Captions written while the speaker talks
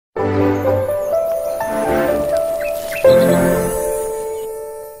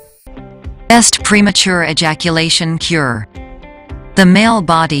Best premature ejaculation cure. The male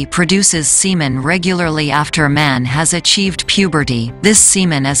body produces semen regularly after man has achieved puberty. This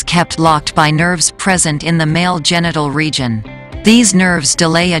semen is kept locked by nerves present in the male genital region. These nerves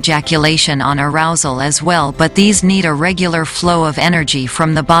delay ejaculation on arousal as well, but these need a regular flow of energy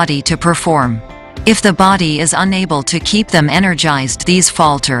from the body to perform. If the body is unable to keep them energized, these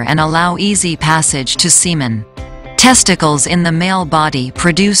falter and allow easy passage to semen. Testicles in the male body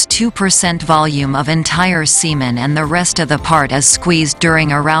produce 2% volume of entire semen, and the rest of the part is squeezed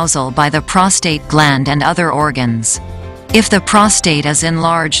during arousal by the prostate gland and other organs. If the prostate is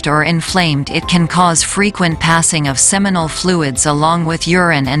enlarged or inflamed, it can cause frequent passing of seminal fluids along with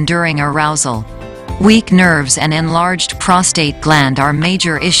urine and during arousal. Weak nerves and enlarged prostate gland are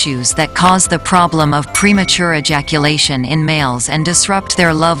major issues that cause the problem of premature ejaculation in males and disrupt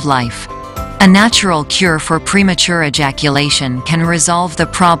their love life. A natural cure for premature ejaculation can resolve the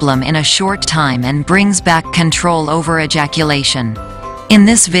problem in a short time and brings back control over ejaculation. In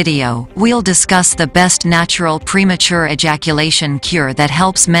this video, we'll discuss the best natural premature ejaculation cure that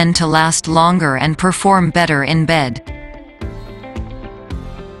helps men to last longer and perform better in bed.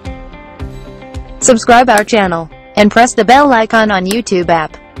 Subscribe our channel and press the bell icon on YouTube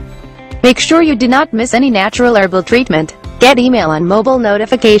app. Make sure you do not miss any natural herbal treatment. Get email and mobile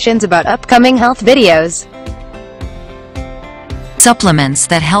notifications about upcoming health videos. Supplements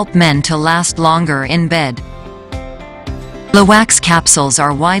that help men to last longer in bed. Lawax capsules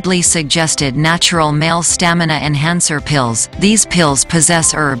are widely suggested natural male stamina enhancer pills. These pills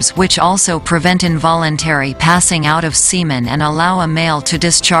possess herbs which also prevent involuntary passing out of semen and allow a male to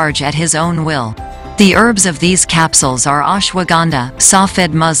discharge at his own will. The herbs of these capsules are ashwagandha,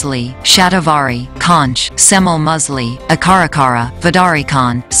 safed musli, shatavari, conch, semel musli, akarakara,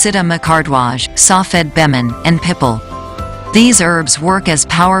 vadarikan, siddha makardwaj, safed bemin, and pipal. These herbs work as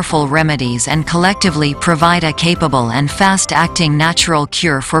powerful remedies and collectively provide a capable and fast-acting natural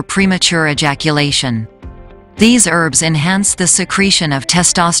cure for premature ejaculation. These herbs enhance the secretion of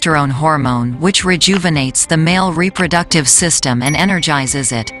testosterone hormone, which rejuvenates the male reproductive system and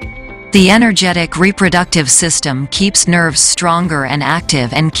energizes it. The energetic reproductive system keeps nerves stronger and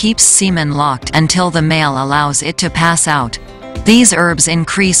active and keeps semen locked until the male allows it to pass out. These herbs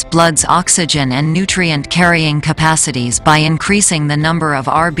increase blood's oxygen and nutrient-carrying capacities by increasing the number of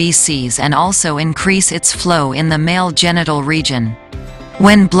RBCs and also increase its flow in the male genital region.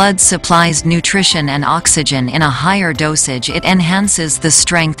 When blood supplies nutrition and oxygen in a higher dosage, it enhances the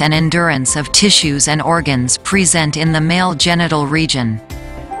strength and endurance of tissues and organs present in the male genital region.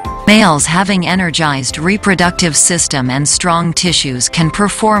 Males having energized reproductive system and strong tissues can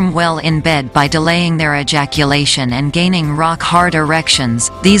perform well in bed by delaying their ejaculation and gaining rock-hard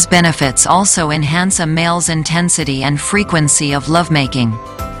erections. These benefits also enhance a male's intensity and frequency of lovemaking.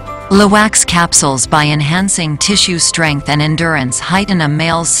 Lawax capsules, by enhancing tissue strength and endurance, heighten a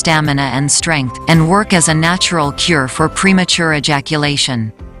male's stamina and strength, and work as a natural cure for premature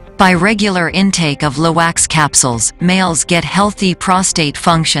ejaculation. By regular intake of Lawax capsules, males get healthy prostate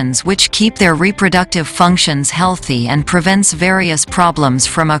functions which keep their reproductive functions healthy and prevents various problems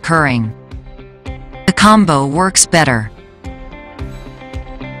from occurring. The combo works better.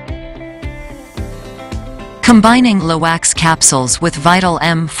 Combining Lawax capsules with Vital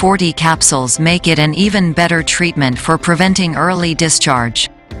M-40 capsules make it an even better treatment for preventing early discharge.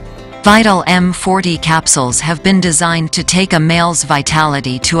 Vital M-40 capsules have been designed to take a male's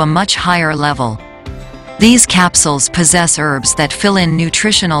vitality to a much higher level. These capsules possess herbs that fill in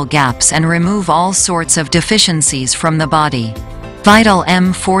nutritional gaps and remove all sorts of deficiencies from the body. Vital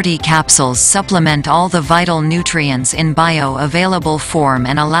M-40 capsules supplement all the vital nutrients in bioavailable form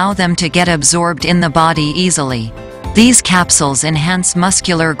and allow them to get absorbed in the body easily. These capsules enhance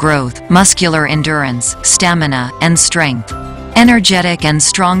muscular growth, muscular endurance, stamina, and strength. Energetic and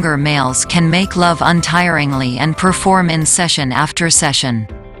stronger males can make love untiringly and perform in session after session.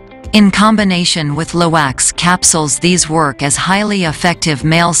 In combination with Lawax capsules, these work as highly effective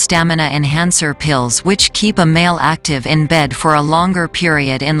male stamina enhancer pills which keep a male active in bed for a longer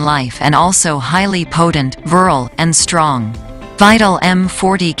period in life and also highly potent, virile, and strong. Vital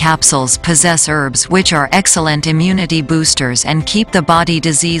M-40 capsules possess herbs which are excellent immunity boosters and keep the body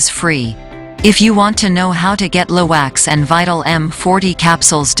disease-free. If you want to know how to get Lawax and Vital M-40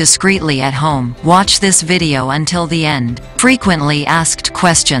 capsules discreetly at home, watch this video until the end. Frequently asked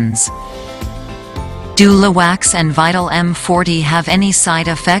questions. Do Lawax and Vital M-40 have any side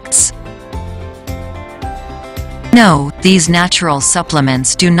effects? No, these natural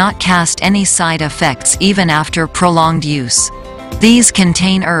supplements do not cast any side effects even after prolonged use. These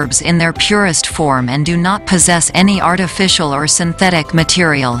contain herbs in their purest form and do not possess any artificial or synthetic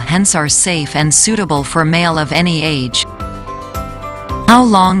material, hence are safe and suitable for male of any age. How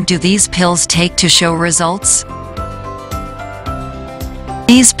long do these pills take to show results?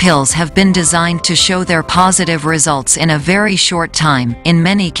 These pills have been designed to show their positive results in a very short time. In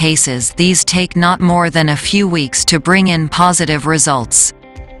many cases, these take not more than a few weeks to bring in positive results.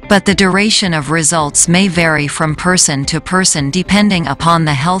 But the duration of results may vary from person to person depending upon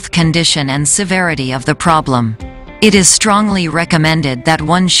the health condition and severity of the problem. It is strongly recommended that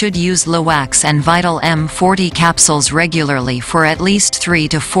one should use Lawax and Vital M-40 capsules regularly for at least 3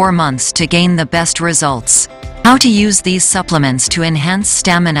 to 4 months to gain the best results. How to use these supplements to enhance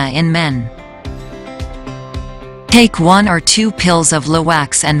stamina in men. Take 1 or 2 pills of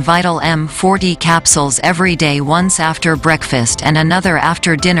Lawax and Vital M-40 capsules every day, once after breakfast and another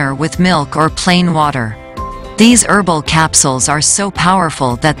after dinner with milk or plain water. These herbal capsules are so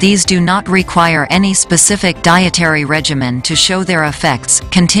powerful that these do not require any specific dietary regimen to show their effects.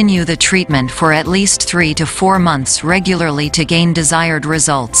 Continue the treatment for at least 3 to 4 months regularly to gain desired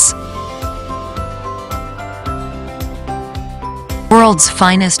results. World's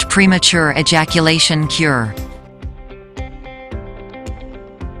finest premature ejaculation cure.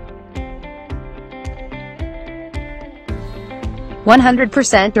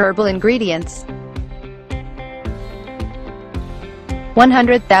 %100% herbal ingredients.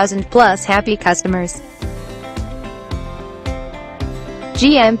 100,000 plus happy customers.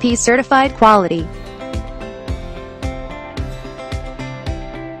 GMP certified quality.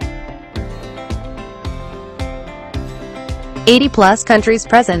 +80 countries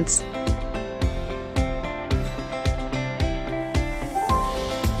presence.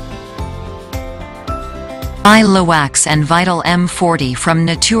 Buy Lawax and Vital M-40 from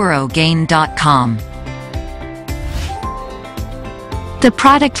naturogain.com. The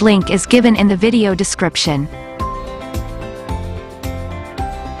product link is given in the video description.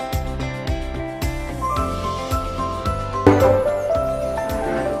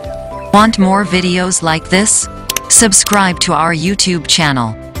 Want more videos like this? Subscribe to our YouTube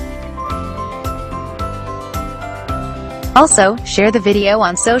channel. Also, share the video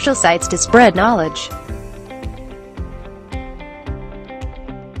on social sites to spread knowledge.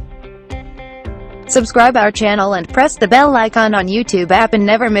 Subscribe our channel and press the bell icon on YouTube app and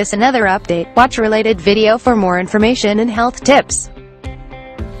never miss another update. Watch related video for more information and health tips.